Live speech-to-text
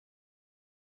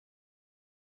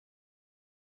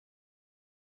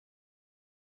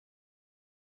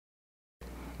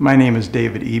My name is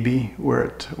David Eby. We're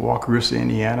at Wakarusa,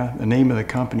 Indiana. The name of the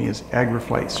company is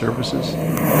AgriFlite Services.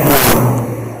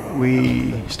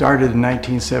 We started in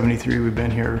 1973. We've been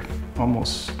here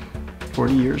almost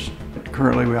 40 years.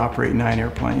 Currently we operate 9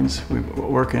 airplanes. We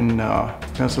work in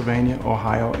Pennsylvania,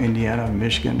 Ohio, Indiana,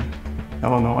 Michigan,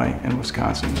 Illinois, and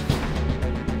Wisconsin.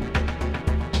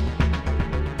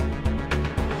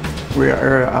 We are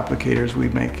aerial applicators. We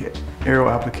make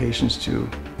aerial applications to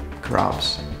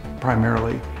crops,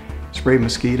 primarily spray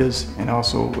mosquitoes, and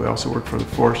we also work for the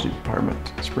forestry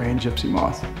department, spraying gypsy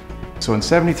moth. So in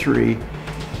 '73,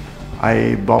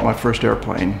 I bought my first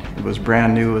airplane. It was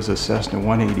brand new. It was a Cessna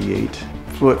 188.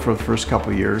 Flew it for the first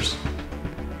couple of years.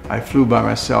 I flew by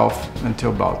myself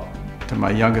until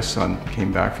my youngest son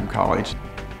came back from college.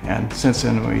 And since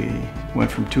then we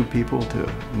went from 2 people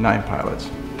to 9 pilots.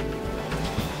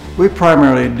 We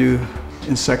primarily do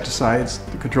insecticides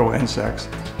to control insects.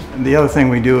 And the other thing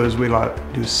we do is we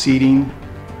do seeding.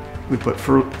 We put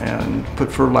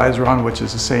fertilizer on, which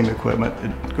is the same equipment.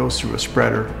 It goes through a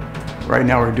spreader. Right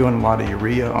now we're doing a lot of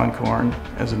urea on corn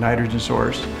as a nitrogen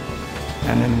source.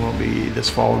 And then this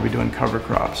fall we'll be doing cover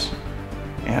crops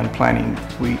and planting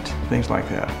wheat, things like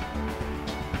that.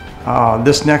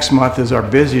 This next month is our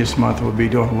busiest month. We'll be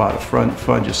doing a lot of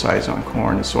fungicides on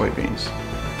corn and soybeans,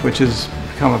 which has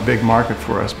become a big market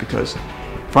for us because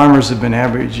farmers have been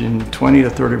averaging 20 to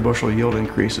 30 bushel yield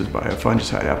increases by a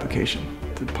fungicide application.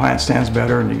 The plant stands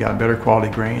better and you got better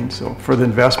quality grain, so for the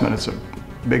investment it's a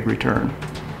big return.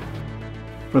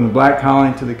 From the black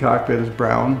cowling to the cockpit is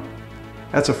brown.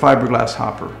 That's a fiberglass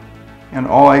hopper. And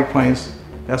all airplanes,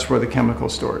 that's where the chemical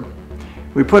is stored.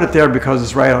 We put it there because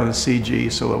it's right on the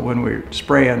CG, so that when we're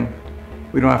spraying,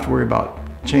 we don't have to worry about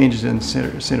changes in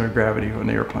center of gravity on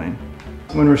the airplane.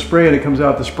 When we're spraying, it comes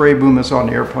out the spray boom that's on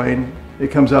the airplane. It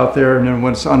comes out there, and then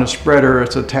when it's on a spreader,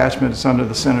 it's attachment, it's under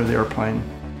the center of the airplane.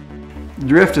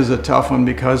 Drift is a tough one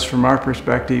because from our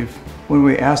perspective, when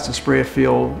we ask to spray a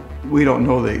field, we don't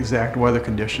know the exact weather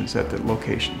conditions at the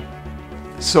location.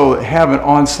 So having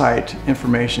on-site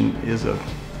information is a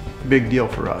big deal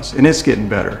for us, and it's getting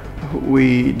better.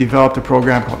 We developed a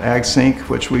program called AgSync,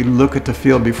 which we look at the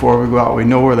field before we go out. We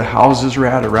know where the houses are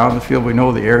at around the field. We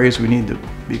know the areas we need to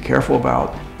be careful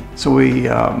about. So we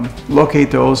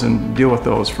locate those and deal with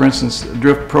those. For instance, a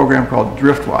drift program called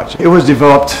Drift Watch. It was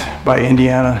developed by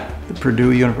Indiana,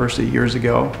 Purdue University years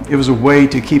ago. It was a way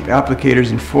to keep applicators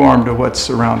informed of what's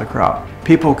around the crop.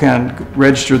 People can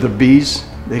register the bees,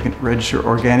 they can register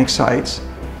organic sites,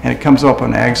 and it comes up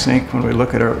on AgSync when we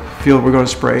look at our field we're going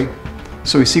to spray.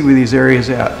 So we see where these areas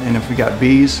at, and if we got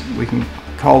bees, we can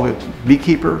call the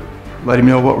beekeeper, let him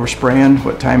know what we're spraying,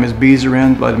 what time his bees are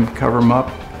in, let him cover them up.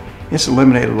 It's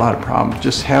eliminated a lot of problems,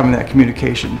 just having that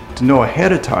communication to know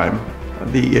ahead of time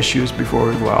the issues before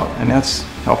we go out, and that's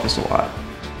helped us a lot.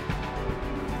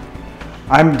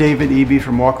 I'm David Eby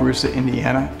from Wakarusa,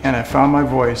 Indiana, and I found my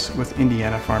voice with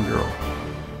Indiana Farm Bureau.